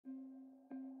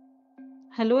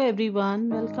Hello everyone,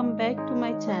 welcome back to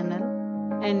my channel.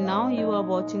 And now you are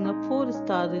watching a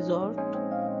 4-star resort.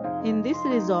 In this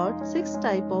resort, 6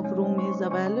 type of room is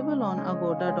available on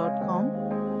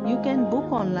agoda.com. You can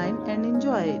book online and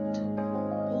enjoy it.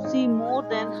 To see more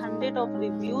than 100 of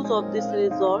reviews of this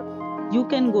resort, you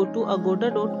can go to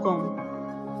agoda.com.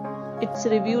 Its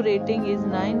review rating is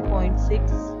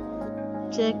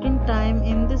 9.6. Check-in time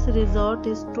in this resort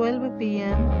is 12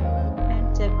 p.m.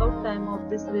 and check-out time of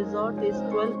this resort is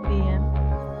 12 p.m.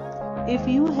 If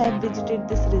you have visited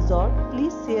this resort,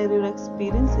 please share your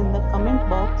experience in the comment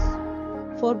box.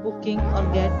 For booking or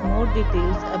get more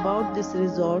details about this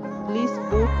resort, please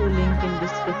go to link in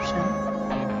description.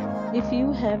 If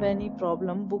you have any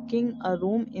problem booking a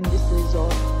room in this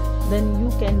resort, then you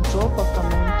can drop a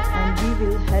comment and we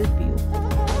will help you.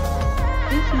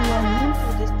 If you are new to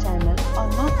this channel or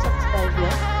not subscribed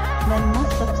yet, then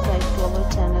must subscribe to our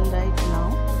channel right now